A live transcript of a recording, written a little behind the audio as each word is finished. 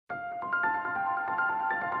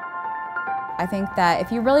I think that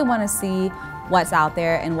if you really want to see what's out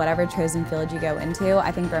there in whatever chosen field you go into,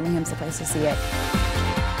 I think Birmingham's the place to see it.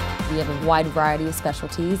 We have a wide variety of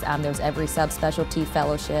specialties. There's every subspecialty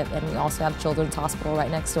fellowship, and we also have Children's Hospital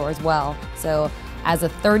right next door as well. So as a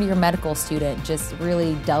third-year medical student, just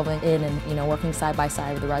really delving in and working side by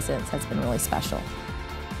side with the residents has been really special.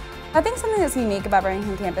 I think something that's unique about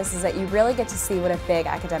Birmingham campus is that you really get to see what a big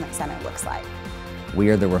academic center looks like. We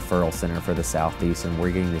are the referral center for the Southeast, and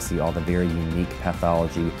we're getting to see all the very unique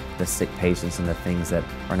pathology, the sick patients, and the things that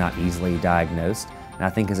are not easily diagnosed. And I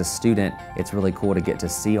think as a student, it's really cool to get to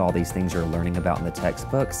see all these things you're learning about in the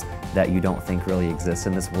textbooks that you don't think really exist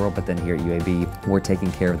in this world, but then here at UAB, we're taking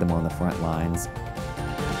care of them on the front lines.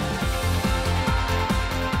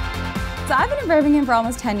 So I've been in Birmingham for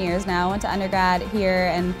almost 10 years now. I went to undergrad here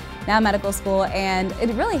and now medical school, and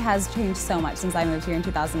it really has changed so much since I moved here in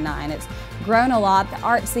 2009. It's grown a lot, the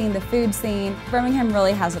art scene, the food scene. Birmingham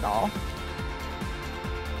really has it all.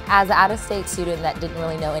 As an out-of-state student that didn't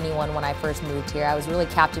really know anyone when I first moved here, I was really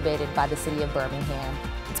captivated by the city of Birmingham.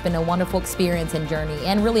 It's been a wonderful experience and journey,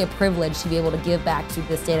 and really a privilege to be able to give back to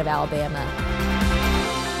the state of Alabama.